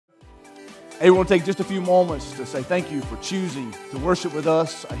Hey, we want to take just a few moments to say thank you for choosing to worship with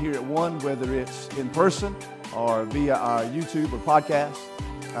us here at One, whether it's in person or via our YouTube or podcast.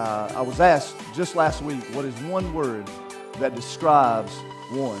 I was asked just last week, what is one word that describes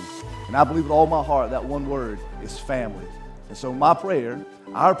One? And I believe with all my heart that one word is family. And so my prayer,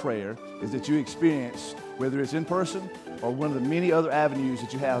 our prayer, is that you experience, whether it's in person or one of the many other avenues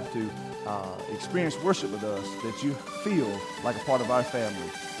that you have to experience worship with us, that you feel like a part of our family.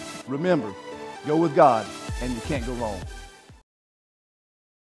 Remember, go with God, and you can't go wrong.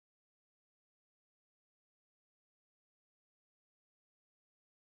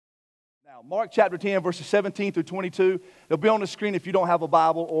 Now, Mark chapter 10, verses 17 through 22. They'll be on the screen if you don't have a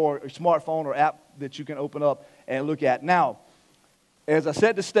Bible or a smartphone or app that you can open up and look at. Now, as I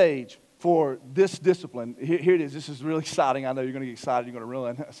set the stage for this discipline, here it is. This is really exciting. I know you're going to get excited. You're going to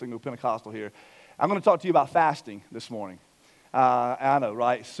run a single Pentecostal here. I'm going to talk to you about fasting this morning. I know,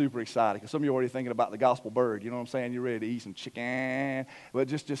 right? Super excited. Because some of you are already thinking about the gospel bird. You know what I'm saying? You're ready to eat some chicken. But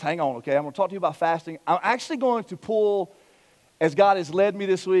just hang on, okay? I'm going to talk to you about fasting. I'm actually going to pull, as God has led me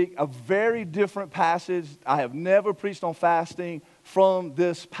this week, a very different passage. I have never preached on fasting from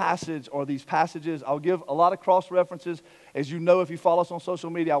this passage or these passages. I'll give a lot of cross-references. As you know, if you follow us on social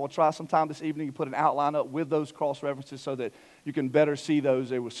media, I will try sometime this evening to put an outline up with those cross-references so that you can better see those.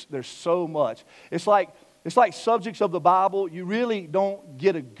 There's so much. It's like subjects of the Bible, you really don't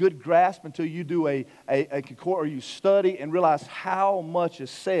get a good grasp until you do a or you study and realize how much is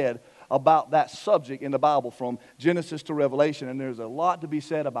said about that subject in the Bible from Genesis to Revelation. And there's a lot to be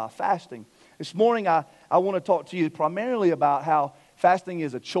said about fasting. This morning, I want to talk to you primarily about how fasting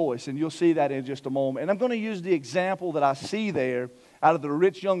is a choice, and you'll see that in just a moment. And I'm going to use the example that I see there out of the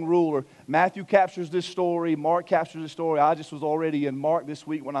rich young ruler. Matthew captures this story. Mark captures this story. I just was already in Mark this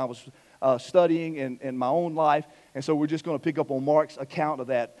week when I was studying in my own life. And so we're just going to pick up on Mark's account of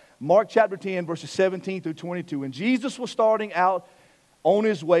that. Mark chapter 10, verses 17 through 22. And Jesus was starting out on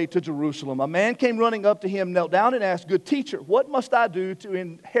his way to Jerusalem. A man came running up to him, knelt down and asked, "Good teacher, what must I do to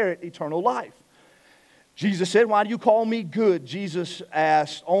inherit eternal life?" Jesus said, "Why do you call me good?" Jesus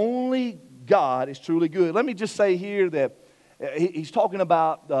asked, "Only God is truly good." Let me just say here that he's talking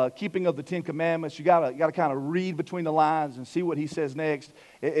about keeping of the Ten Commandments. You got to kind of read between the lines and see what he says next.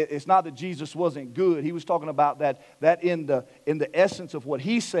 It's not that Jesus wasn't good. He was talking about that in the essence of what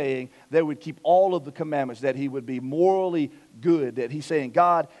he's saying, that would keep all of the commandments, that he would be morally good, that he's saying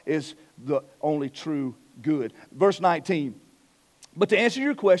God is the only true good. Verse 19. But to answer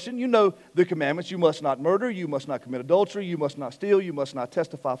your question, you know the commandments. You must not murder. You must not commit adultery. You must not steal. You must not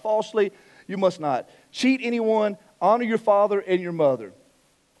testify falsely. You must not cheat anyone. Honor your father and your mother.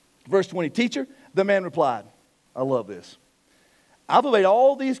 Verse 20, "Teacher," the man replied, I love this, "I've obeyed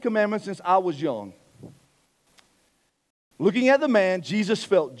all these commandments since I was young." Looking at the man, Jesus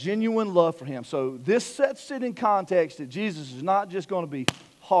felt genuine love for him. So this sets it in context that Jesus is not just going to be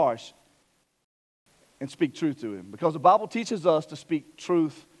harsh and speak truth to him, because the Bible teaches us to speak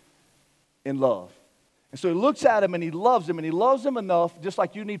truth in love. And so he looks at him and he loves him, and he loves him enough, just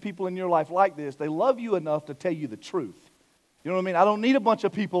like you need people in your life like this. They love you enough to tell you the truth. You know what I mean? I don't need a bunch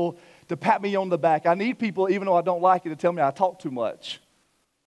of people to pat me on the back. I need people, even though I don't like it, to tell me I talk too much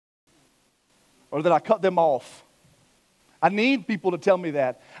or that I cut them off. I need people to tell me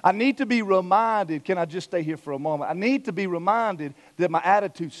that. I need to be reminded. Can I just stay here for a moment? I need to be reminded that my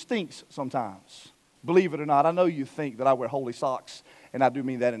attitude stinks sometimes. Believe it or not, I know you think that I wear holy socks, and I do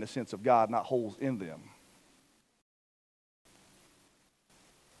mean that in the sense of God, not holes in them.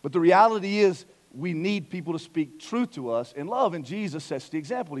 But the reality is, we need people to speak truth to us in love, and Jesus sets the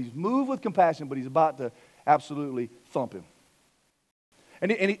example. He's moved with compassion, but he's about to absolutely thump him.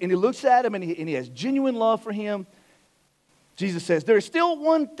 And he looks at him, and he has genuine love for him. Jesus says, "There is still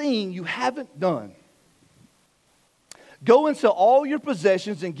one thing you haven't done. Go and sell all your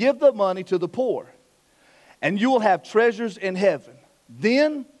possessions and give the money to the poor, and you will have treasures in heaven.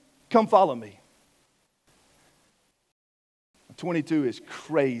 Then come follow me." 22 is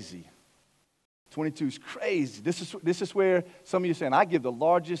crazy. 22 is crazy. This is where some of you are saying, "I give the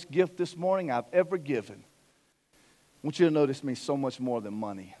largest gift this morning I've ever given." I want you to know this means so much more than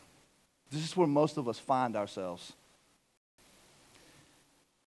money. This is where most of us find ourselves.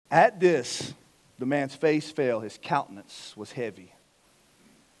 At this, the man's face fell. His countenance was heavy.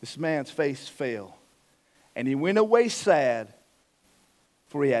 This man's face fell. And he went away sad,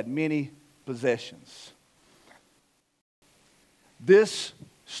 for he had many possessions. This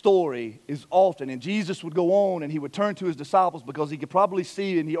story is often, and Jesus would go on and he would turn to his disciples because he could probably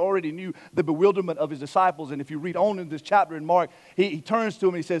see and he already knew the bewilderment of his disciples. And if you read on in this chapter in Mark, he turns to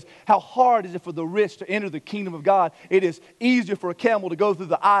him and he says, how hard is it for the rich to enter the kingdom of God? It is easier for a camel to go through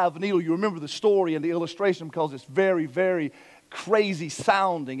the eye of a needle. You remember the story and the illustration because it's very, very crazy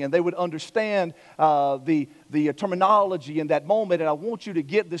sounding, and they would understand the terminology in that moment. And I want you to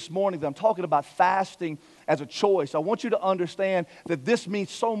get this morning that I'm talking about fasting as a choice. I want you to understand that this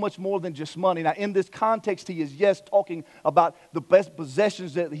means so much more than just money. Now, in this context, he is, yes, talking about the best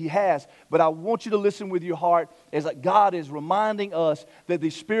possessions that he has, but I want you to listen with your heart as God is reminding us that the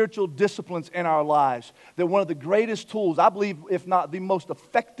spiritual disciplines in our lives, that one of the greatest tools, I believe, if not the most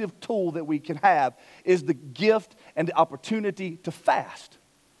effective tool that we can have, is the gift and the opportunity to fast.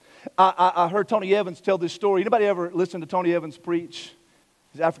 I heard Tony Evans tell this story. Anybody ever listen to Tony Evans preach?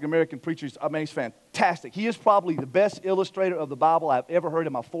 He's an African-American preacher. He's fantastic. He is probably the best illustrator of the Bible I've ever heard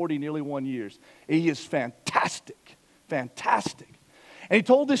in my nearly 41 years. He is fantastic, fantastic. And he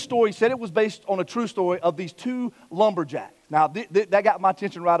told this story. He said it was based on a true story of these two lumberjacks. Now, that got my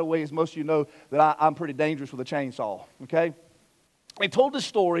attention right away, as most of you know that I'm pretty dangerous with a chainsaw, okay? He told this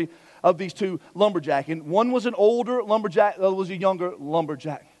story of these two lumberjacks. And one was an older lumberjack, the other was a younger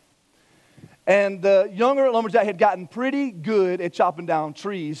lumberjack. And the younger lumberjack had gotten pretty good at chopping down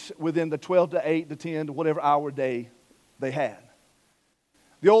trees within the 12 to 8 to 10 to whatever hour day they had.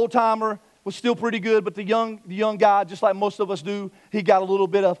 The old timer was still pretty good, but the young guy, just like most of us do, he got a little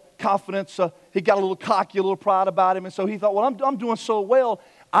bit of confidence. He got a little cocky, a little pride about him. And so he thought, well, I'm doing so well,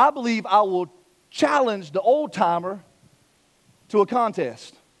 I believe I will challenge the old timer to a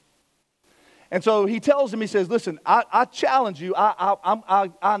contest. And so he tells him, he says, listen, I challenge you.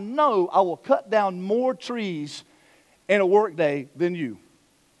 I know I will cut down more trees in a workday than you.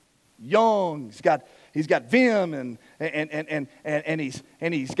 Young, he's got vim and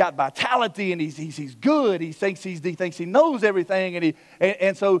he's got vitality and he's good. He thinks he knows everything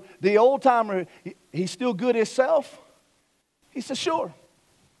and so the old timer, he's still good himself. He says, sure.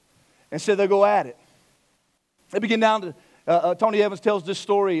 And so they go at it. They begin down to. Tony Evans tells this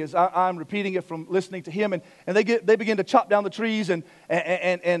story as I'm repeating it from listening to him, and they begin to chop down the trees, and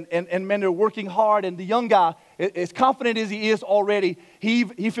men, they're working hard, and the young guy, as confident as he is already, he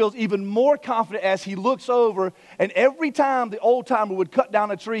feels even more confident as he looks over, and every time the old timer would cut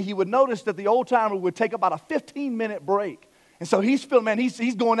down a tree, he would notice that the old timer would take about a 15-minute break. And so he's feeling, man,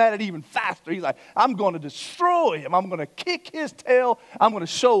 he's going at it even faster. He's like, I'm going to destroy him. I'm going to kick his tail. I'm going to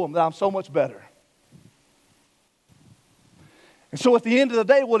show him that I'm so much better. And so at the end of the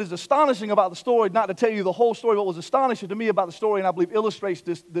day, what is astonishing about the story, not to tell you the whole story, what was astonishing to me about the story, and I believe illustrates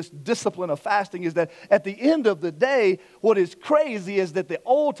this discipline of fasting, is that at the end of the day, what is crazy is that the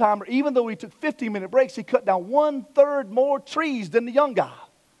old timer, even though he took 15-minute breaks, he cut down 1/3 more trees than the young guy.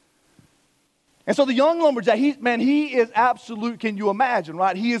 And so the young lumberjack, he is absolute, can you imagine,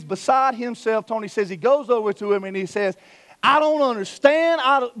 right? He is beside himself. Tony says he goes over to him and he says, I don't understand.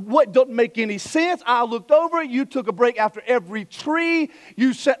 What doesn't make any sense? I looked over. You took a break after every tree.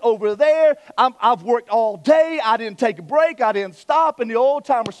 You sat over there. I've worked all day. I didn't take a break. I didn't stop. And the old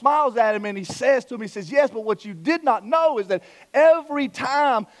timer smiles at him and he says to him, he says, yes, but what you did not know is that every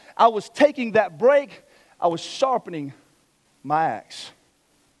time I was taking that break, I was sharpening my axe.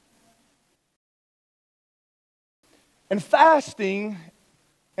 And fasting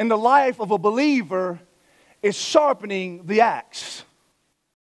in the life of a believer is sharpening the axe.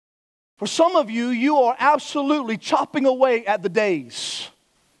 For some of you, you are absolutely chopping away at the days.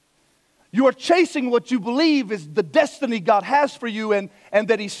 You are chasing what you believe is the destiny God has for you and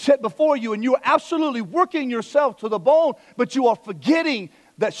that He set before you, and you are absolutely working yourself to the bone, but you are forgetting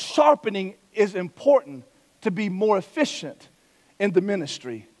that sharpening is important to be more efficient in the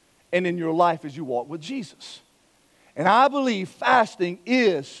ministry and in your life as you walk with Jesus. And I believe fasting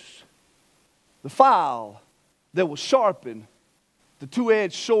is the file that will sharpen the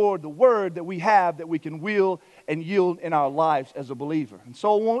two-edged sword, the word that we have that we can wield and yield in our lives as a believer. And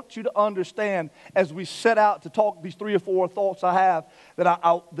so I want you to understand as we set out to talk these 3 or 4 thoughts I have, that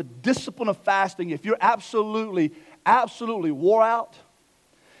the discipline of fasting, if you're absolutely wore out,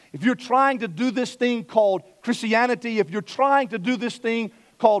 if you're trying to do this thing called Christianity, if you're trying to do this thing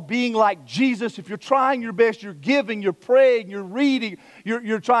called being like Jesus, if you're trying your best, you're giving, you're praying, you're reading,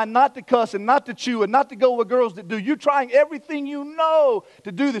 you're trying not to cuss and not to chew and not to go with girls that do. You're trying everything you know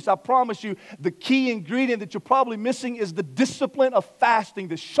to do this. I promise you, the key ingredient that you're probably missing is the discipline of fasting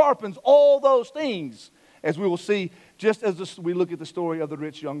that sharpens all those things, as we will see just as we look at the story of the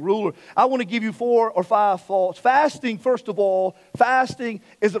rich young ruler. I want to give you 4 or 5 thoughts. Fasting, first of all, fasting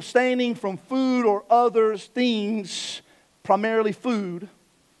is abstaining from food or other things, primarily food,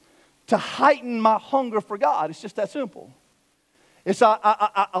 to heighten my hunger for God. It's just that simple. It's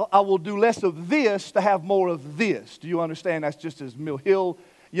I will do less of this to have more of this. Do you understand? That's just as Millhillian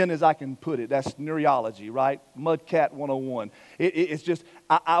as I can put it. That's neurology, right? Mudcat 101. It's just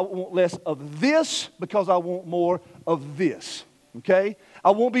I want less of this because I want more of this. Okay?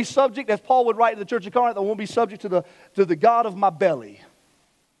 I won't be subject, as Paul would write to the church of Corinth, I won't be subject to the God of my belly,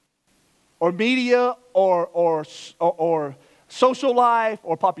 or media, or social life,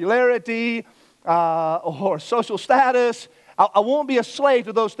 or popularity, or social status. I won't be a slave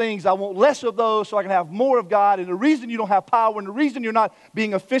to those things. I want less of those so I can have more of God. And the reason you don't have power and the reason you're not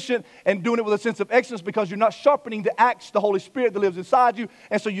being efficient and doing it with a sense of excellence because you're not sharpening the axe, the Holy Spirit that lives inside you.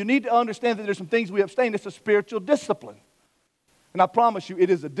 And so you need to understand that there's some things we abstain. It's a spiritual discipline. And I promise you, it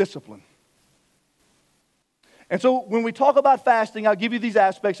is a discipline. And so when we talk about fasting, I'll give you these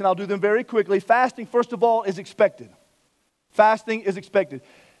aspects and I'll do them very quickly. Fasting, first of all, is expected. Fasting is expected.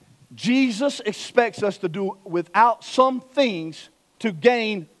 Jesus expects us to do without some things to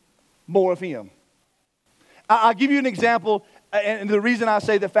gain more of Him. I'll give you an example, and the reason I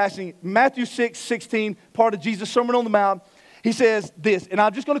say that fasting, Matthew 6:16, part of Jesus' Sermon on the Mount, He says this, and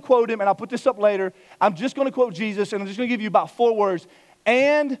I'm just going to quote Him, and I'll put this up later. I'm just going to quote Jesus, and I'm just going to give you about 4 words.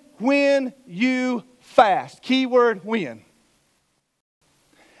 And when you fast, key word, when.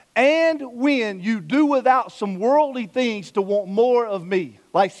 And when you do without some worldly things to want more of me,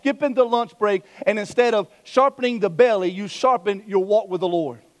 like skipping the lunch break, and instead of sharpening the belly, you sharpen your walk with the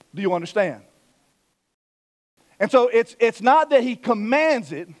Lord. Do you understand? And so it's not that He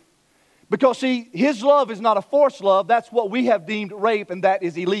commands it, because see, His love is not a forced love. That's what we have deemed rape, and that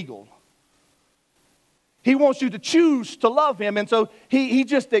is illegal. He wants you to choose to love Him, and so He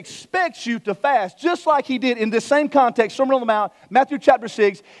just expects you to fast, just like He did in this same context, Sermon on the Mount, Matthew chapter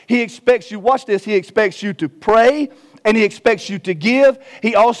 6. He expects you, watch this, He expects you to pray, and He expects you to give.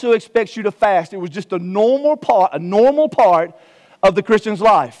 He also expects you to fast. It was just a normal part of the Christian's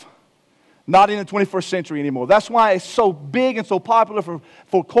life. Not in the 21st century anymore. That's why it's so big and so popular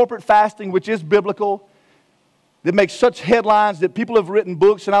for corporate fasting, which is biblical. That makes such headlines that people have written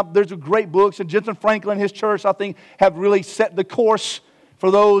books, and there's great books, and Jensen Franklin and his church, I think, have really set the course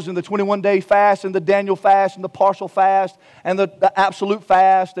for those in the 21-day fast, and the Daniel fast, and the partial fast, and the absolute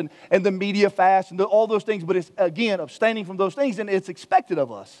fast, and the media fast, and all those things. But it's, again, abstaining from those things, and it's expected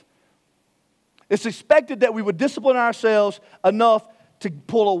of us. It's expected that we would discipline ourselves enough to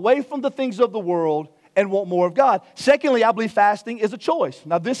pull away from the things of the world and want more of God. Secondly, I believe fasting is a choice.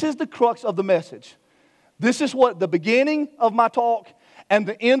 Now, this is the crux of the message. This is what the beginning of my talk and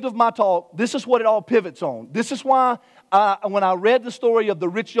the end of my talk, this is what it all pivots on. This is why when I read the story of the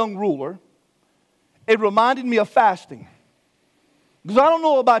rich young ruler, it reminded me of fasting. Because I don't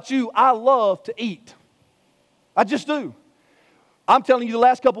know about you, I love to eat. I just do. I'm telling you, the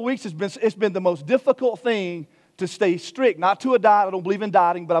last couple of weeks it's been the most difficult thing to stay strict. Not to a diet. I don't believe in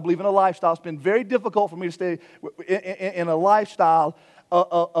dieting, but I believe in a lifestyle. It's been very difficult for me to stay in a lifestyle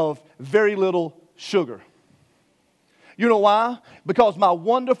of very little sugar. You know why? Because my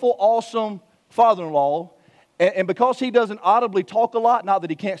wonderful, awesome father-in-law, and because he doesn't audibly talk a lot, not that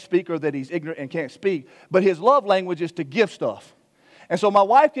he can't speak or that he's ignorant and can't speak, but his love language is to give stuff. And so my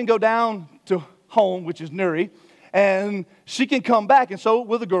wife can go down to home, which is Nuri, and she can come back, and so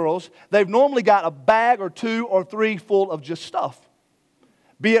with the girls, they've normally got a bag or 2 or 3 full of just stuff.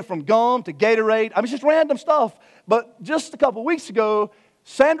 Be it from gum to Gatorade. I mean, it's just random stuff. But just a couple weeks ago,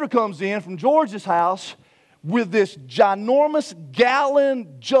 Sandra comes in from George's house with this ginormous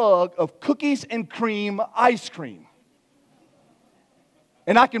gallon jug of cookies and cream ice cream.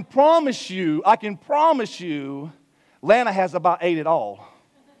 And I can promise you, Lana has about ate it all.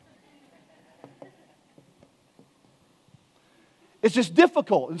 It's just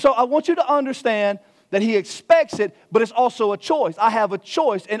difficult. And so I want you to understand that He expects it, but it's also a choice. I have a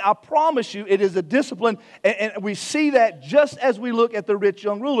choice, and I promise you it is a discipline, and we see that just as we look at the rich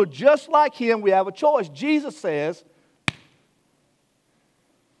young ruler. Just like him, we have a choice. Jesus says, and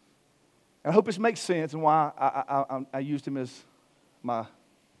I hope this makes sense and why I used him as my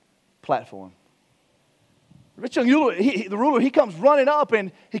platform. The rich young ruler, he comes running up,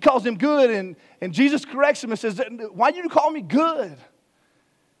 and he calls him good, and Jesus corrects him and says, why do you call me good?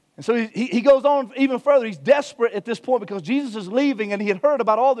 And so he goes on even further. He's desperate at this point because Jesus is leaving, and he had heard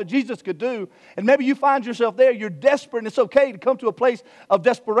about all that Jesus could do. And maybe you find yourself there. You're desperate, and it's okay to come to a place of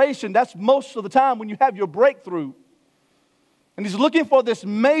desperation. That's most of the time when you have your breakthrough. And he's looking for this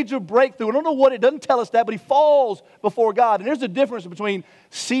major breakthrough. I don't know what it doesn't tell us that, but he falls before God. And there's a difference between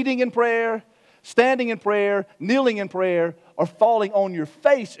seating in prayer, standing in prayer, kneeling in prayer, or falling on your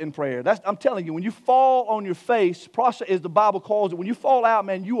face in prayer. I'm telling you, when you fall on your face, prostrate as the Bible calls it, when you fall out,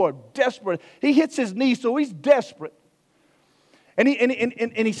 man, you are desperate. He hits his knees, so he's desperate. And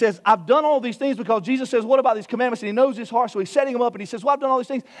he says, I've done all these things, because Jesus says, what about these commandments? And he knows his heart, so he's setting them up, and he says, well, I've done all these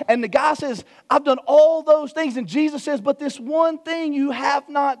things. And the guy says, I've done all those things. And Jesus says, but this one thing you have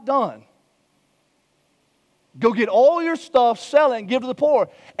not done. Go get all your stuff, sell it, and give to the poor.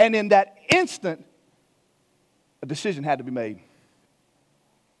 And in that instant, a decision had to be made.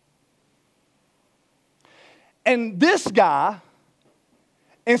 And this guy,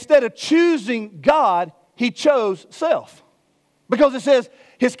 instead of choosing God, he chose self. Because it says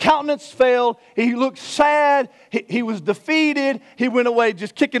his countenance failed, he looked sad, he was defeated, he went away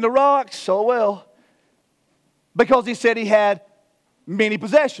just kicking the rocks, oh well. Because he said he had many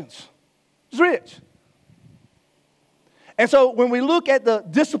possessions. He's rich. And so when we look at the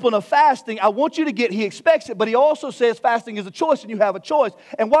discipline of fasting, I want you to get, he expects it, but he also says fasting is a choice, and you have a choice.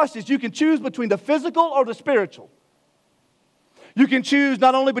 And watch this, you can choose between the physical or the spiritual. You can choose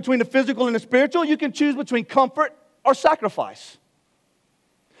not only between the physical and the spiritual, you can choose between comfort or sacrifice.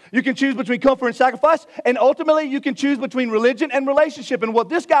 You can choose between comfort and sacrifice, and ultimately you can choose between religion and relationship. And what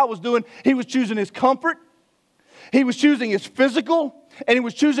this guy was doing, he was choosing his comfort, he was choosing his physical, and he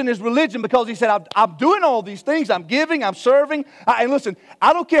was choosing his religion, because he said, I'm doing all these things. I'm giving, I'm serving. And listen,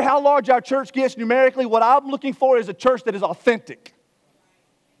 I don't care how large our church gets numerically. What I'm looking for is a church that is authentic.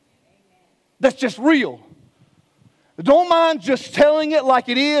 That's just real. Don't mind just telling it like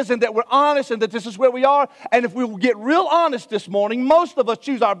it is, and that we're honest, and that this is where we are. And if we will get real honest this morning, most of us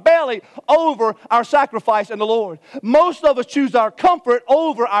choose our belly over our sacrifice in the Lord. Most of us choose our comfort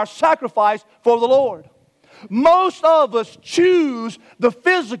over our sacrifice for the Lord. Most of us choose the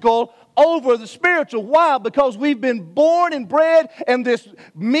physical over the spiritual. Why? Because we've been born and bred in this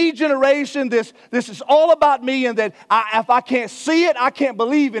me generation. This is all about me, and that if I can't see it, I can't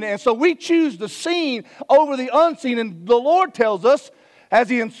believe in it. And so we choose the seen over the unseen. And the Lord tells us, as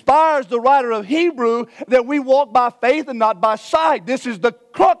He inspires the writer of Hebrew, that we walk by faith and not by sight. This is the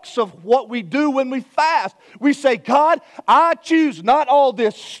crux of what we do when we fast. We say, God, I choose not all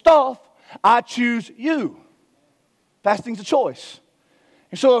this stuff, I choose you. Fasting's a choice.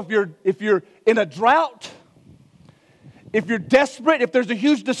 And so if you're in a drought, if you're desperate, if there's a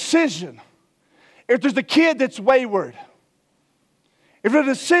huge decision, if there's a kid that's wayward, if there's a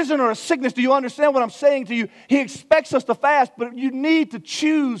decision or a sickness, do you understand what I'm saying to you? He expects us to fast, but you need to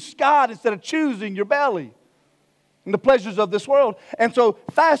choose God instead of choosing your belly and the pleasures of this world. And so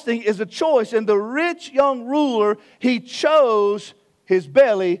fasting is a choice. And the rich young ruler, he chose his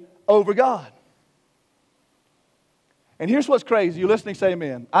belly over God. And here's what's crazy. You're listening, say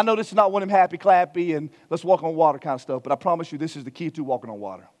amen. I know this is not one of them happy, clappy, and let's walk on water kind of stuff, but I promise you this is the key to walking on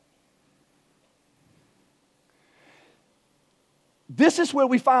water. This is where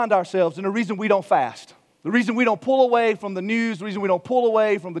we find ourselves, and the reason we don't fast. The reason we don't pull away from the news, the reason we don't pull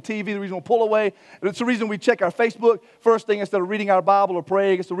away from the TV, the reason we pull away, it's the reason we check our Facebook first thing instead of reading our Bible or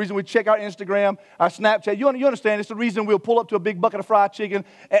praying. It's the reason we check our Instagram, our Snapchat. You understand? It's the reason we'll pull up to a big bucket of fried chicken.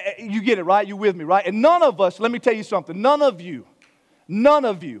 You get it, right? You with me, right? And none of us, let me tell you something, none of you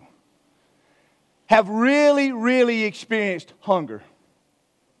have really, really experienced hunger.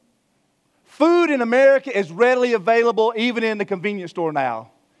 Food in America is readily available even in the convenience store now.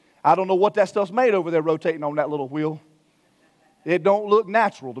 I don't know what that stuff's made over there rotating on that little wheel. It don't look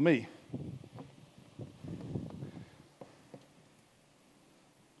natural to me.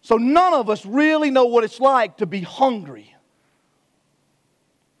 So none of us really know what it's like to be hungry.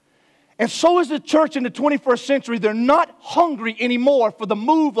 And so is the church in the 21st century. They're not hungry anymore for the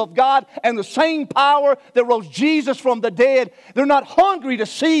move of God and the same power that rose Jesus from the dead. They're not hungry to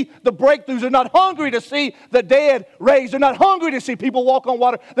see the breakthroughs. They're not hungry to see the dead raised. They're not hungry to see people walk on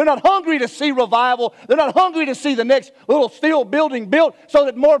water. They're not hungry to see revival. They're not hungry to see the next little steel building built so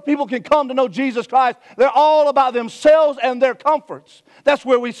that more people can come to know Jesus Christ. They're all about themselves and their comforts. That's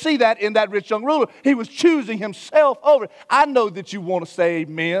where we see that in that rich young ruler. He was choosing himself over. I know that you want to say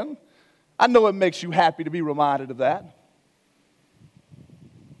amen. I know it makes you happy to be reminded of that.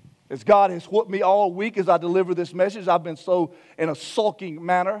 As God has whooped me all week as I deliver this message, I've been so in a sulking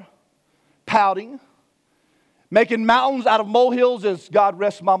manner, pouting, making mountains out of molehills as God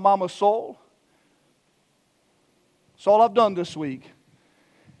rests my mama's soul. That's all I've done this week.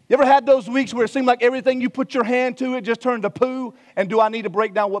 You ever had those weeks where it seemed like everything you put your hand to, it just turned to poo? And do I need to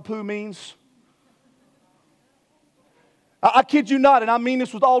break down what poo means? I kid you not, and I mean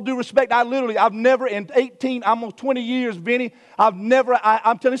this with all due respect. I've never in 18, almost 20 years, Vinny, I'm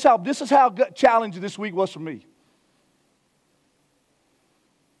telling you this is how challenging this week was for me.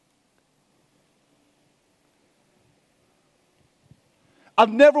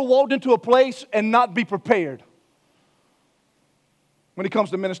 I've never walked into a place and not be prepared when it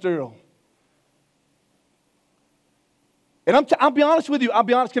comes to ministerial. And I'll be honest with you. I'll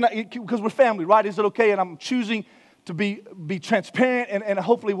be honest, because we're family, right? Is it okay? And I'm choosing to be transparent, and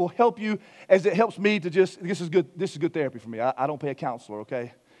hopefully will help you as it helps me to just, this is good therapy for me. I don't pay a counselor,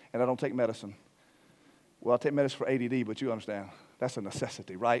 okay? And I don't take medicine. Well, I take medicine for ADD, but you understand. That's a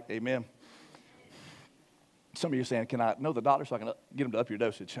necessity, right? Amen? Some of you are saying, can I know the doctor so I can get him to up your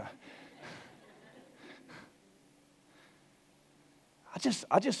dosage?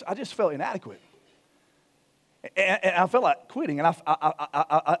 I just felt inadequate. And I felt like quitting. And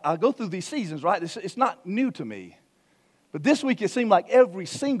I go through these seasons, right? It's not new to me. But this week it seemed like every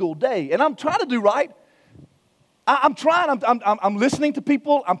single day. And I'm trying to do right. I'm trying. I'm listening to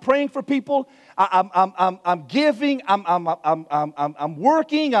people. I'm praying for people. I'm giving. I'm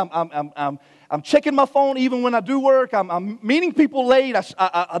working. I'm checking my phone even when I do work. I'm meeting people late.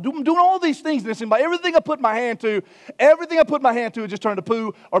 I'm doing all these things. And it seems like everything I put my hand to just turned to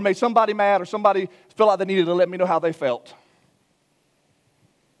poo or made somebody mad or somebody felt like they needed to let me know how they felt.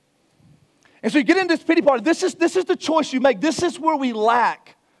 And so you get into this pity party. This is the choice you make. This is where we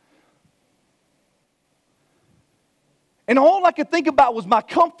lack. And all I could think about was my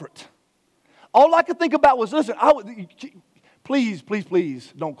comfort. All I could think about was, listen,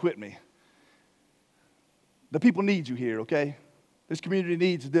 please don't quit me. The people need you here, okay? This community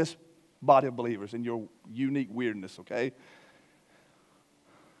needs this body of believers and your unique weirdness, okay?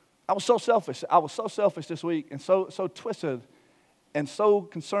 I was so selfish. I was so selfish this week and so twisted and so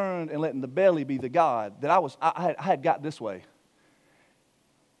concerned in letting the belly be the God that I had got this way.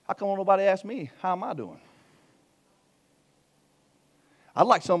 How come nobody asked me, how am I doing? I'd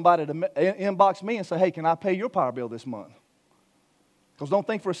like somebody to inbox me and say, hey, can I pay your power bill this month? Because don't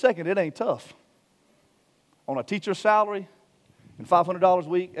think for a second, it ain't tough. On a teacher's salary and $500 a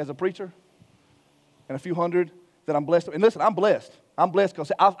week as a preacher and a few hundred that I'm blessed. And listen, I'm blessed. I'm blessed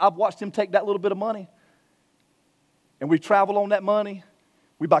because I've watched him take that little bit of money and we travel on that money.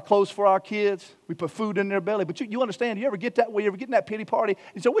 We buy clothes for our kids. We put food in their belly. But you understand, you ever get that way? You ever get in that pity party?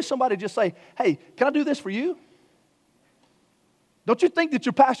 And so I wish somebody just say, hey, can I do this for you? Don't you think that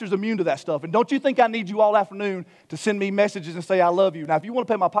your pastor's immune to that stuff? And don't you think I need you all afternoon to send me messages and say I love you? Now, if you want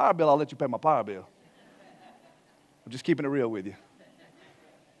to pay my power bill, I'll let you pay my power bill. I'm just keeping it real with you.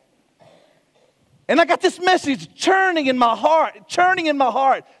 And I got this message churning in my heart, churning in my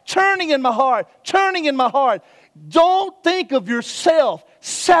heart, churning in my heart, churning in my heart. Don't think of yourself.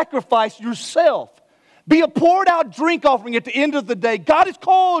 Sacrifice yourself. Be a poured out drink offering at the end of the day. God has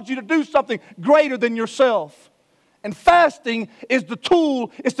called you to do something greater than yourself. And fasting is the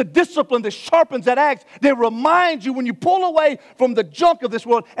tool, it's the discipline that sharpens that axe, that reminds you when you pull away from the junk of this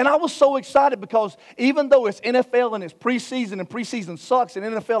world. And I was so excited because even though it's NFL and it's preseason and preseason sucks, and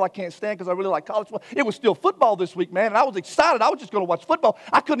NFL I can't stand because I really like college football, it was still football this week, man, and I was excited. I was just going to watch football.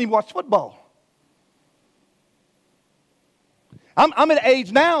 I couldn't even watch football. I'm at an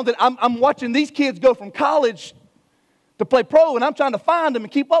age now that I'm watching these kids go from college to play pro, and I'm trying to find them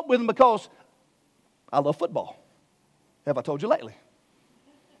and keep up with them because I love football. Have I told you lately?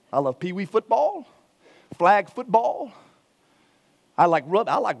 I love pee-wee football, flag football. I like rugby.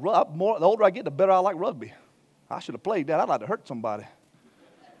 The older I get, the better I like rugby. I should have played that. I'd like to hurt somebody.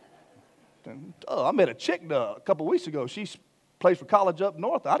 I met a chick a couple weeks ago. She plays for college up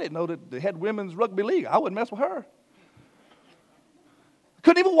north. I didn't know that they had women's rugby league. I wouldn't mess with her.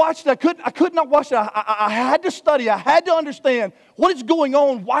 Couldn't even watch that. I could not watch that. I had to study. I had to understand what is going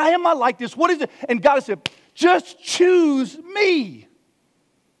on. Why am I like this? What is it? And God said, just choose me.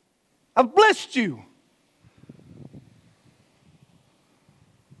 I've blessed you.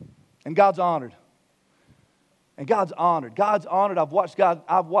 And God's honored. And God's honored. God's honored. I've watched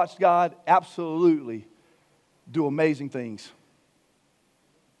God absolutely do amazing things.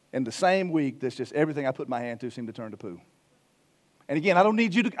 In the same week, that's just everything I put my hand to seemed to turn to poo. And again, I don't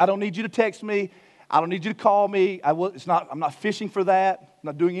need you to text me. I don't need you to call me. I'm not fishing for that. I'm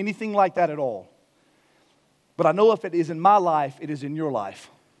not doing anything like that at all. But I know if it is in my life, it is in your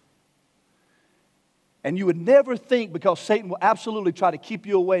life. And you would never think, because Satan will absolutely try to keep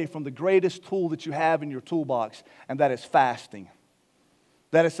you away from the greatest tool that you have in your toolbox, and that is fasting.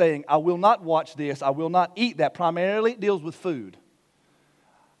 That is saying, I will not watch this. I will not eat that. Primarily, it deals with food.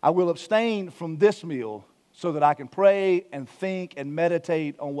 I will abstain from this meal so that I can pray and think and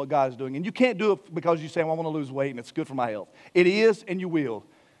meditate on what God is doing. And you can't do it because you say, well, I want to lose weight and it's good for my health. It is, and you will,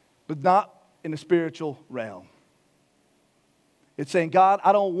 but not in the spiritual realm. It's saying, God,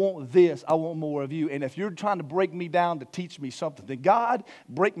 I don't want this. I want more of you. And if you're trying to break me down to teach me something, then God,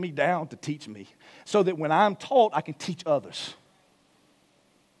 break me down to teach me so that when I'm taught, I can teach others.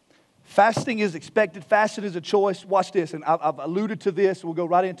 Fasting is expected. Fasting is a choice. Watch this, and I've alluded to this. We'll go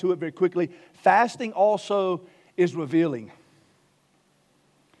right into it very quickly. Fasting also is revealing.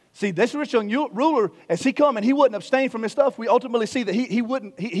 See, this rich young ruler, as he come and he wouldn't abstain from his stuff, we ultimately see that he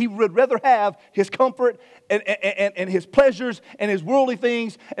would rather have his comfort and his pleasures and his worldly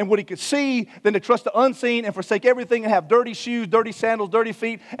things and what he could see than to trust the unseen and forsake everything and have dirty shoes, dirty sandals, dirty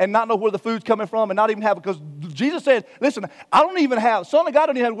feet, and not know where the food's coming from and not even have it. Because Jesus said, listen, I don't even have, Son of God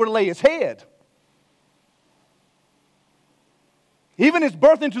don't even have where to lay his head. Even his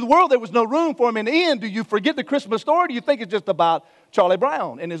birth into the world, there was no room for him in the end. Do you forget the Christmas story? Do you think it's just about Charlie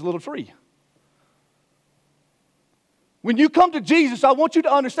Brown and his little tree? When you come to Jesus, I want you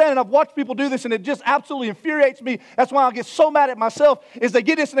to understand, and I've watched people do this, and it just absolutely infuriates me. That's why I get so mad at myself, is they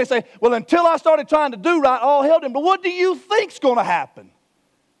get this and they say, well, until I started trying to do right, all hell didn't. But what do you think's going to happen?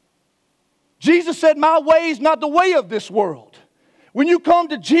 Jesus said, my way is not the way of this world. When you come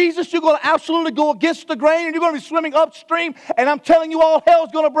to Jesus, you're going to absolutely go against the grain and you're going to be swimming upstream. And I'm telling you, all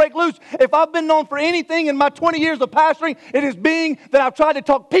hell's going to break loose. If I've been known for anything in my 20 years of pastoring, it is being that I've tried to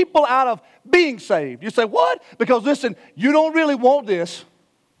talk people out of being saved. You say, what? Because listen, you don't really want this.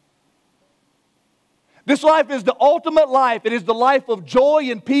 This life is the ultimate life. It is the life of joy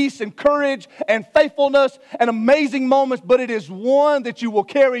and peace and courage and faithfulness and amazing moments, but it is one that you will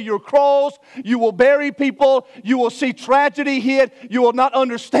carry your cross, you will bury people, you will see tragedy hit, you will not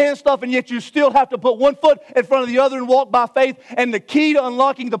understand stuff, and yet you still have to put one foot in front of the other and walk by faith. And the key to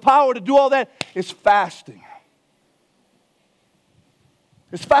unlocking the power to do all that is fasting.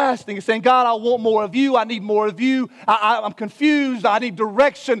 It's fasting. It's saying, God, I want more of you. I need more of you. I'm confused. I need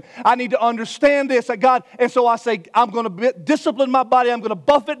direction. I need to understand this. God, and so I say, I'm going to discipline my body. I'm going to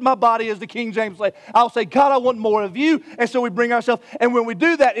buffet my body, as the King James say. I'll say, God, I want more of you. And so we bring ourselves. And when we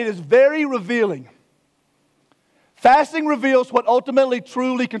do that, it is very revealing. Fasting reveals what ultimately,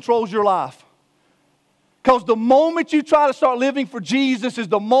 truly controls your life. Because the moment you try to start living for Jesus is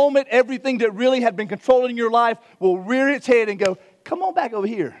the moment everything that really had been controlling your life will rear its head and go, come on back over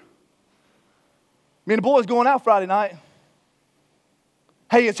here. Me and the boys going out Friday night.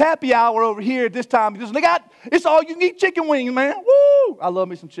 Hey, it's happy hour over here at this time. Because it's all you can eat chicken wings, man. Woo! I love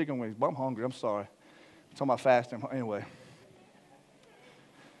me some chicken wings, but I'm hungry. I'm sorry. I'm talking about fasting. Anyway.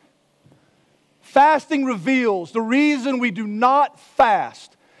 Fasting reveals the reason we do not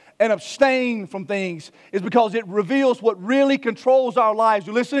fast and abstain from things is because it reveals what really controls our lives.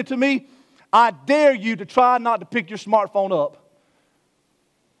 You listening to me? I dare you to try not to pick your smartphone up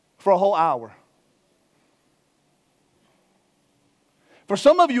for a whole hour. For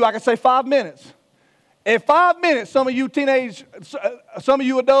some of you, I can say 5 minutes. In 5 minutes, some of you some of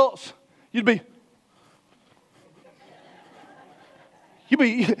you adults, you'd be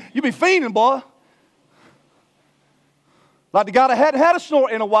fiending, boy. Like the guy that hadn't had a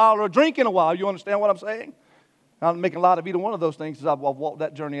snort in a while or a drink in a while. You understand what I'm saying? I'm making light of either one of those things because I've walked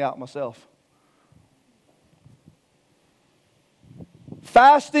that journey out myself.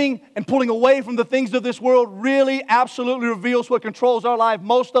 Fasting and pulling away from the things of this world really absolutely reveals what controls our life.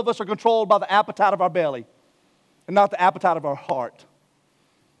 Most of us are controlled by the appetite of our belly and not the appetite of our heart.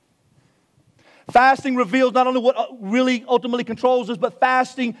 Fasting reveals not only what really ultimately controls us, but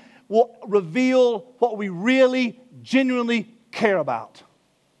fasting will reveal what we really, genuinely care about.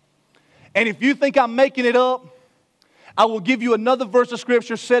 And if you think I'm making it up, I will give you another verse of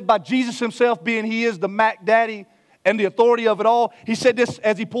Scripture said by Jesus himself, being he is the Mac Daddy and the authority of it all. He said this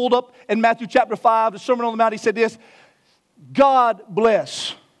as he pulled up in Matthew chapter 5, the Sermon on the Mount. He said this, God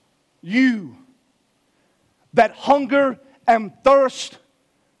bless you that hunger and thirst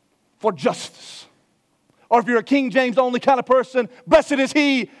for justice. Or if you're a King James only kind of person, blessed is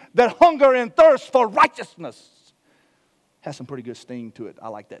he that hunger and thirst for righteousness. Has some pretty good sting to it. I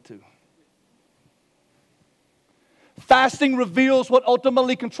like that too. Fasting reveals what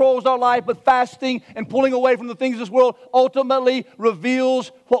ultimately controls our life, but fasting and pulling away from the things of this world ultimately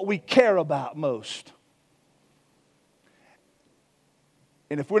reveals what we care about most.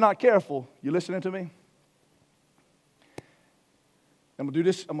 And if we're not careful, you listening to me? I'm going to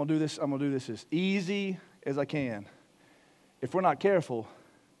do this as easy as I can. If we're not careful,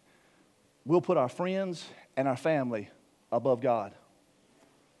 we'll put our friends and our family above God.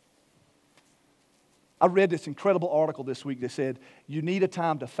 I read this incredible article this week that said, you need a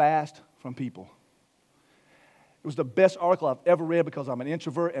time to fast from people. It was the best article I've ever read because I'm an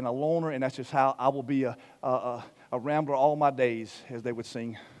introvert and a loner, and that's just how I will be a rambler all my days, as they would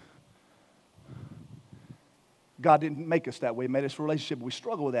sing. God didn't make us that way. He made us a relationship, but we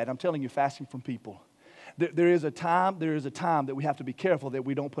struggle with that. I'm telling you, fasting from people. There is a time that we have to be careful that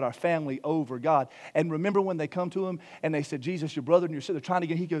we don't put our family over God. And remember when they come to him and they said, Jesus, your brother and your sister, they're trying to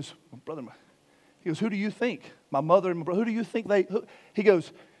get, he goes, brother, he goes, who do you think? My mother and my brother, who do you think they, who? He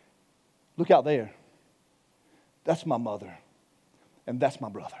goes, look out there. That's my mother and that's my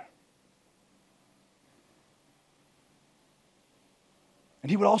brother. And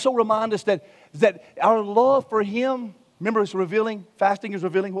he would also remind us that our love for him, remember it's revealing, fasting is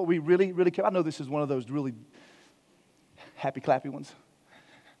revealing what we really, really care. I know this is one of those really happy, clappy ones.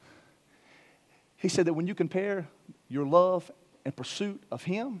 He said that when you compare your love and pursuit of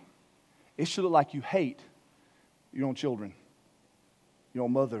him, it should look like you hate your own children, your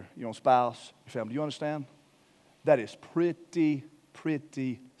own mother, your own spouse, your family. Do you understand? That is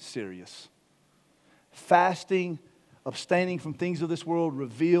pretty serious. Fasting, abstaining from things of this world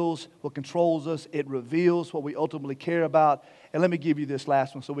reveals what controls us. It reveals what we ultimately care about. And let me give you this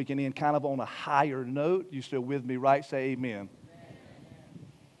last one so we can end kind of on a higher note. You still with me, right? Say amen.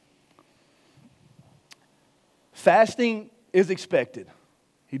 Fasting is expected.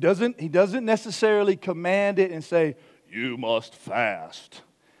 He doesn't necessarily command it and say, you must fast.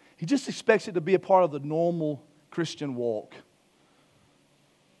 He just expects it to be a part of the normal Christian walk.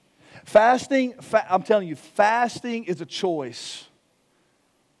 Fasting, I'm telling you, fasting is a choice.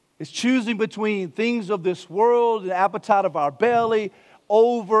 It's choosing between things of this world, the appetite of our belly,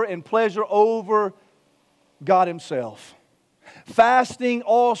 over and pleasure over God himself. Fasting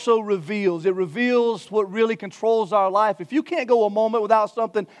also reveals what really controls our life. If you can't go a moment without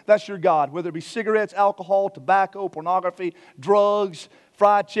something, that's your God. Whether it be cigarettes, alcohol, tobacco, pornography, drugs,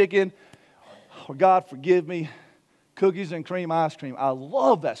 fried chicken, or God forgive me, cookies and cream ice cream. I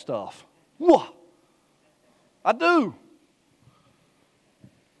love that stuff. Whoa. I do.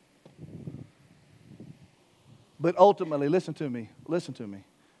 But ultimately, listen to me.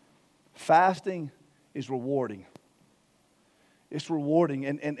 Fasting is rewarding. It's rewarding.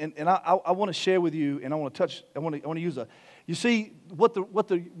 And I want to share with you, and I want to use you see, what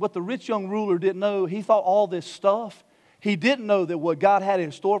the rich young ruler didn't know, he thought all this stuff, he didn't know that what God had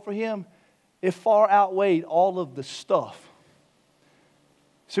in store for him, it far outweighed all of the stuff.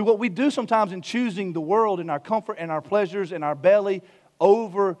 See, what we do sometimes in choosing the world and our comfort and our pleasures and our belly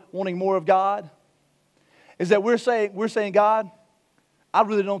over wanting more of God is that we're saying, God, I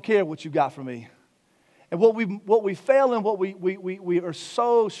really don't care what you got for me. And what we fail and what we are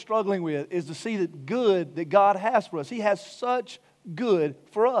so struggling with is to see the good that God has for us. He has such good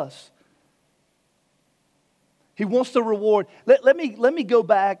for us. He wants to reward. Let me go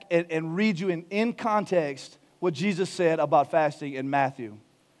back and read you in context what Jesus said about fasting in Matthew.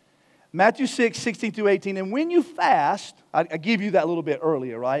 Matthew 6, 16 through 18. And when you fast, I give you that a little bit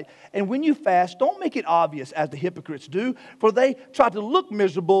earlier, right? And when you fast, don't make it obvious as the hypocrites do, for they try to look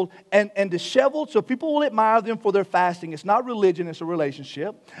miserable and disheveled, so people will admire them for their fasting. It's not religion, it's a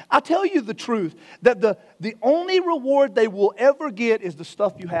relationship. I tell you the truth, that the only reward they will ever get is the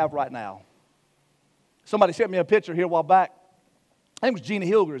stuff you have right now. Somebody sent me a picture here a while back. I think it was Gina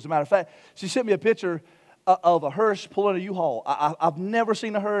Hilger, as a matter of fact. She sent me a picture of a hearse pulling a U-Haul. I've never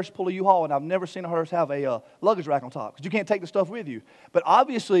seen a hearse pull a U-Haul, and I've never seen a hearse have a luggage rack on top, because you can't take the stuff with you. But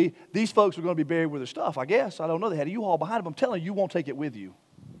obviously, these folks are going to be buried with their stuff, I guess. I don't know. They had a U-Haul behind them. I'm telling you, you won't take it with you.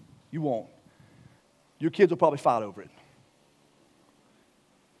 You won't. Your kids will probably fight over it.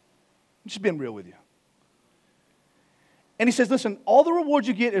 I'm just being real with you. And he says, listen, all the reward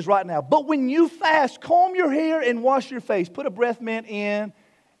you get is right now. But when you fast, comb your hair and wash your face. Put a breath mint in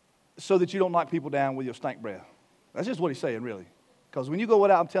so that you don't knock people down with your stank breath. That's just what he's saying, really. Because when you go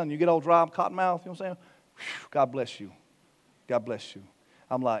without, I'm telling you, you get all dry, cotton mouth, you know what I'm saying? Whew, God bless you. God bless you.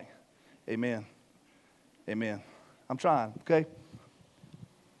 I'm like, amen. Amen. I'm trying, okay?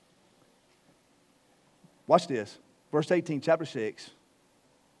 Watch this. Verse 18, chapter 6.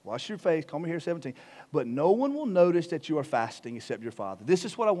 Wash your face, comb your hair, 17. But no one will notice that you are fasting except your Father. This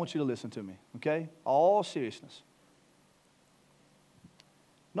is what I want you to listen to me, okay? All seriousness.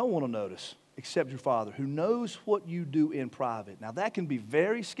 No one will notice except your Father, who knows what you do in private. Now, that can be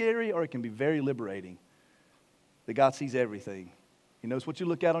very scary or it can be very liberating. That God sees everything. He knows what you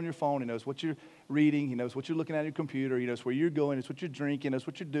look at on your phone. He knows what you're reading. He knows what you're looking at on your computer. He knows where you're going. He knows what you're drinking. He knows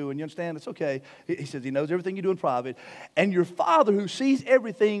what you're doing. You understand? It's okay. He says he knows everything you do in private. And your Father who sees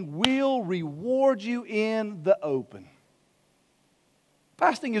everything will reward you in the open.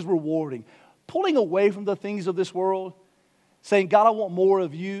 Fasting is rewarding. Pulling away from the things of this world, saying, God, I want more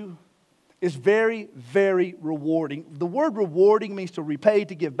of you. is very, very rewarding. The word rewarding means to repay,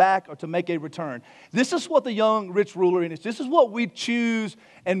 to give back, or to make a return. This is what the young rich ruler is. This is what we choose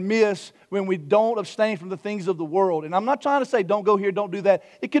and miss when we don't abstain from the things of the world. And I'm not trying to say don't go here, don't do that.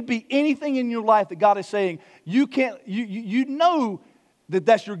 It could be anything in your life that God is saying you can't. You know that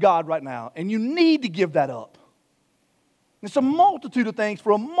that's your God right now, and you need to give that up. It's a multitude of things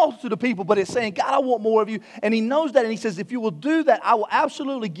for a multitude of people, but it's saying, God, I want more of you. And He knows that, and He says, if you will do that, I will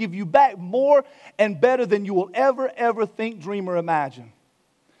absolutely give you back more and better than you will ever think, dream, or imagine.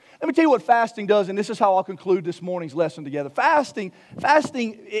 Let me tell you what fasting does, and this is how I'll conclude this morning's lesson together. Fasting,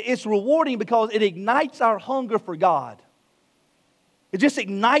 it's rewarding because it ignites our hunger for God. It just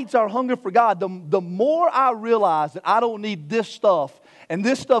ignites our hunger for God. The more I realize that I don't need this stuff, and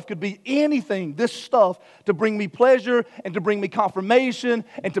this stuff could be anything, this stuff to bring me pleasure and to bring me confirmation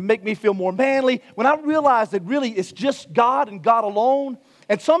and to make me feel more manly. When I realize that really it's just God and God alone,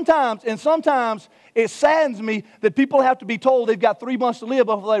 and sometimes it saddens me that people have to be told they've got 3 months to live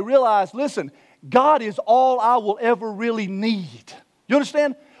before they realize, listen, God is all I will ever really need. You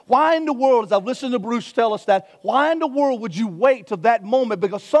understand? Why in the world, as I've listened to Bruce tell us that, why in the world would you wait till that moment?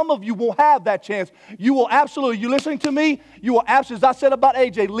 Because some of you won't have that chance. You will absolutely, you listening to me? You will absolutely, as I said about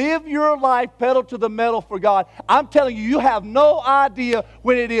AJ, live your life pedal to the metal for God. I'm telling you, you have no idea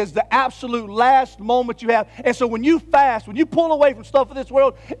when it is the absolute last moment you have. And so when you fast, when you pull away from stuff of this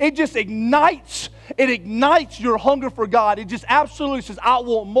world, it just ignites your hunger for God. It just absolutely says, I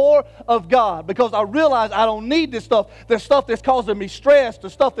want more of God because I realize I don't need this stuff. The stuff that's causing me stress, the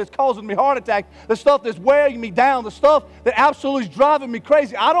stuff that's causing me heart attacks, the stuff that's wearing me down, the stuff that absolutely is driving me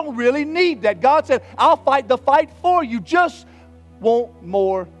crazy. I don't really need that. God said, I'll fight the fight for you. Just want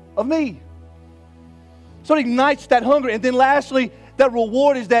more of me. So it ignites that hunger. And then lastly, that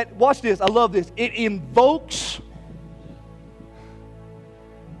reward is that, watch this, I love this, it invokes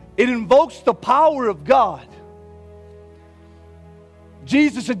the power of God.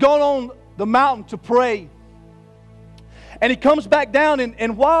 Jesus had gone on the mountain to pray. And He comes back down,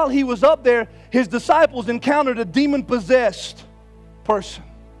 and while He was up there, His disciples encountered a demon-possessed person.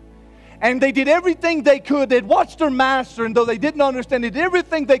 And they did everything they could. They'd watched their master, and though they didn't understand, they did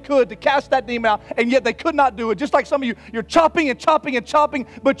everything they could to cast that demon out, and yet they could not do it. Just like some of you, you're chopping and chopping and chopping,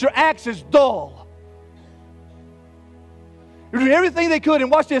 but your axe is dull. You're doing everything they could, and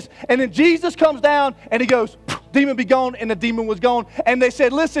watch this. And then Jesus comes down, and He goes, demon be gone, and the demon was gone. And they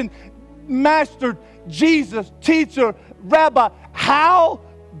said, listen, Master, Jesus, teacher, Rabbi, how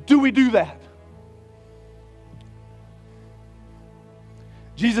do we do that?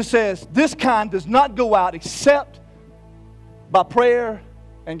 Jesus says, this kind does not go out except by prayer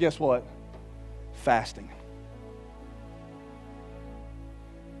and guess what? Fasting.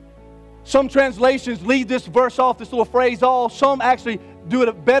 Some translations leave this verse off, this little phrase off. Some actually do it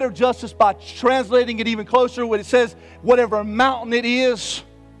a better justice by translating it even closer when it says, whatever mountain it is.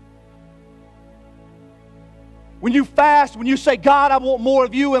 When you fast, when you say, God, I want more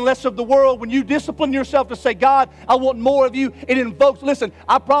of you and less of the world, when you discipline yourself to say, God, I want more of you, it invokes, listen,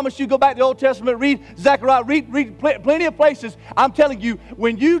 I promise you, go back to the Old Testament, read Zechariah, read plenty of places. I'm telling you,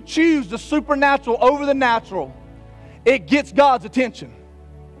 when you choose the supernatural over the natural, it gets God's attention.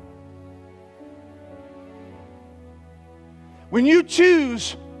 When you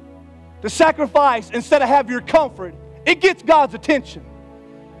choose to sacrifice instead of have your comfort, it gets God's attention.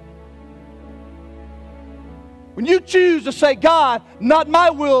 When you choose to say, God, not my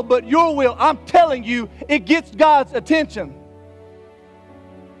will, but your will, I'm telling you, it gets God's attention.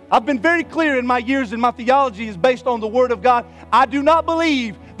 I've been very clear in my years, and my theology is based on the Word of God. I do not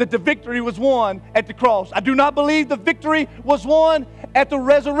believe that the victory was won at the cross. I do not believe the victory was won at the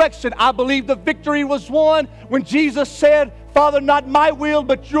resurrection. I believe the victory was won when Jesus said, Father, not my will,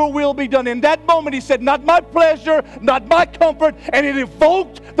 but your will be done. In that moment, He said, not my pleasure, not my comfort, and it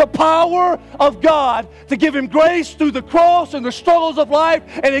evoked the power of God to give Him grace through the cross and the struggles of life,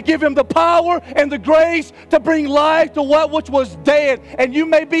 and to give Him the power and the grace to bring life to what which was dead. And you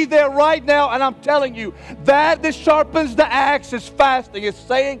may be there right now, and I'm telling you, that sharpens the axe is fasting. It's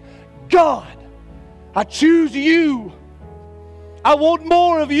saying, God, I choose you. I want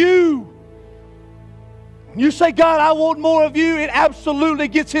more of you. When you say, God, I want more of you, it absolutely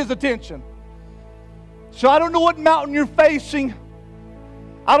gets His attention. So I don't know what mountain you're facing.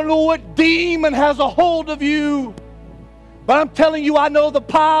 I don't know what demon has a hold of you. But I'm telling you, I know the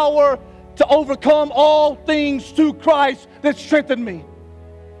power to overcome all things through Christ that strengthened me.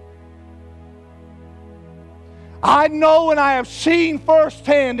 I know and I have seen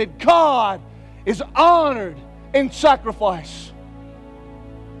firsthand that God is honored in sacrifice.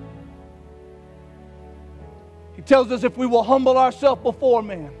 He tells us if we will humble ourselves before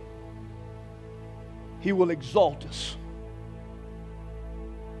man, He will exalt us.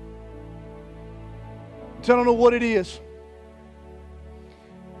 So I don't know what it is.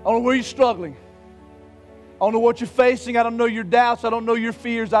 I don't know where you're struggling. I don't know what you're facing. I don't know your doubts. I don't know your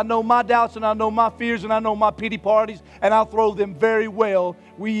fears. I know my doubts and I know my fears and I know my pity parties, and I'll throw them very well.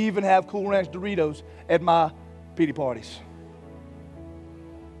 We even have Cool Ranch Doritos at my pity parties.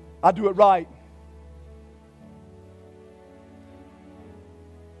 I do it right.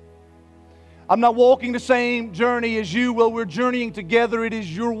 I'm not walking the same journey as you. Well, we're journeying together. It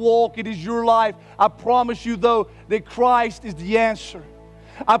is your walk. It is your life. I promise you, though, that Christ is the answer.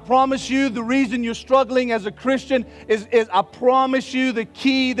 I promise you the reason you're struggling as a Christian is I promise you the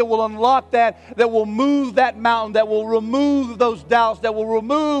key that will unlock that will move that mountain, that will remove those doubts, that will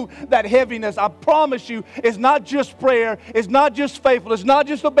remove that heaviness. I promise you it's not just prayer, it's not just faithfulness, it's not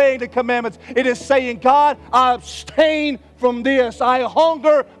just obeying the commandments. It is saying, God, I abstain from this. I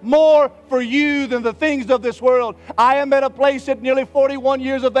hunger more for you than the things of this world. I am at a place at nearly 41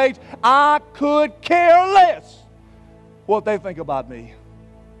 years of age, I could care less what they think about me.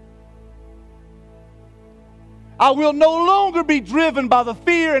 I will no longer be driven by the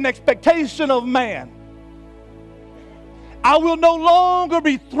fear and expectation of man. I will no longer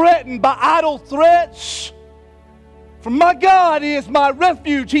be threatened by idle threats. For my God, He is my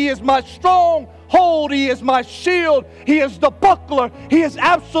refuge. He is my stronghold. He is my shield. He is the buckler. He is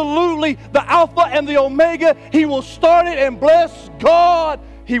absolutely the Alpha and the Omega. He will start it, and bless God,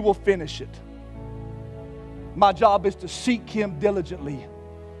 He will finish it. My job is to seek Him diligently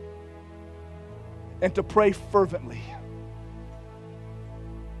and to pray fervently.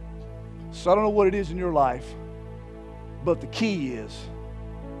 So I don't know what it is in your life, but the key is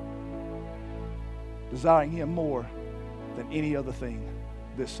desiring Him more than any other thing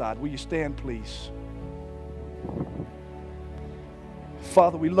this side. Will you stand, please?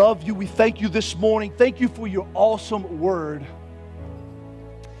 Father, we love you. We thank you this morning. Thank you for your awesome word.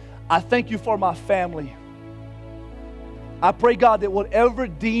 I thank you for my family. I pray, God, that whatever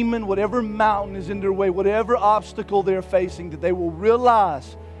demon, whatever mountain is in their way, whatever obstacle they're facing, that they will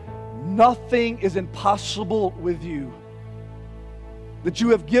realize nothing is impossible with you. That you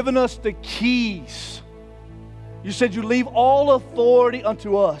have given us the keys. You said you leave all authority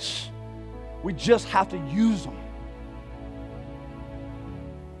unto us. We just have to use them.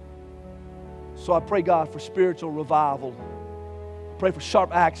 So I pray, God, for spiritual revival. I pray for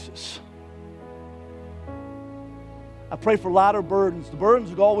sharp axes. I pray for lighter burdens. The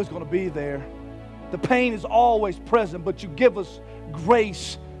burdens are always going to be there. The pain is always present, but you give us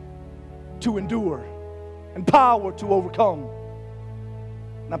grace to endure and power to overcome.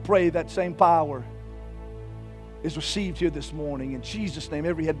 And I pray that same power is received here this morning. In Jesus' name,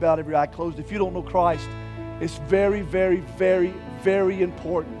 every head bowed, every eye closed. If you don't know Christ, it's very, very, very, very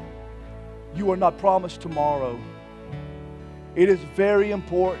important. You are not promised tomorrow. It is very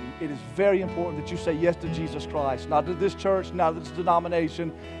important. It is very important that you say yes to Jesus Christ. Not to this church, not to this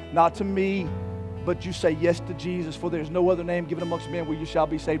denomination, not to me, but you say yes to Jesus. For there is no other name given amongst men where you shall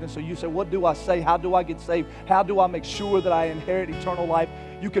be saved. And so you say, what do I say? How do I get saved? How do I make sure that I inherit eternal life?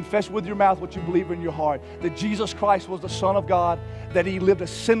 You confess with your mouth what you believe in your heart. That Jesus Christ was the Son of God. That He lived a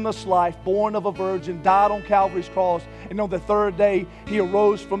sinless life, born of a virgin, died on Calvary's cross. And on the third day, He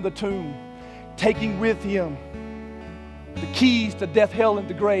arose from the tomb, taking with Him the keys to death, hell, and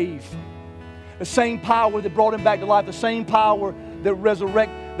the grave. The same power that brought Him back to life, the same power that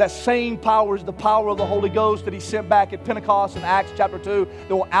resurrected, that same power is the power of the Holy Ghost that He sent back at Pentecost in Acts chapter 2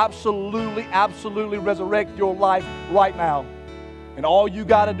 that will absolutely, absolutely resurrect your life right now. And all you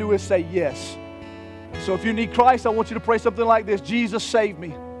got to do is say yes. So if you need Christ, I want you to pray something like this. Jesus, save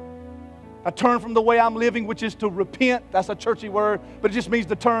me. I turn from the way I'm living, which is to repent. That's a churchy word, but it just means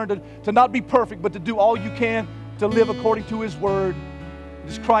to turn, to not be perfect, but to do all you can to live according to His word. It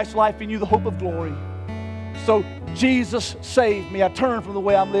is Christ's life in you, the hope of glory. So, Jesus, save me. I turn from the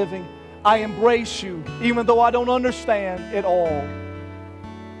way I'm living. I embrace you, even though I don't understand it all.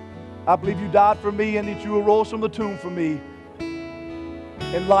 I believe you died for me and that you arose from the tomb for me.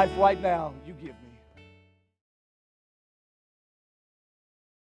 In life right now, you give me.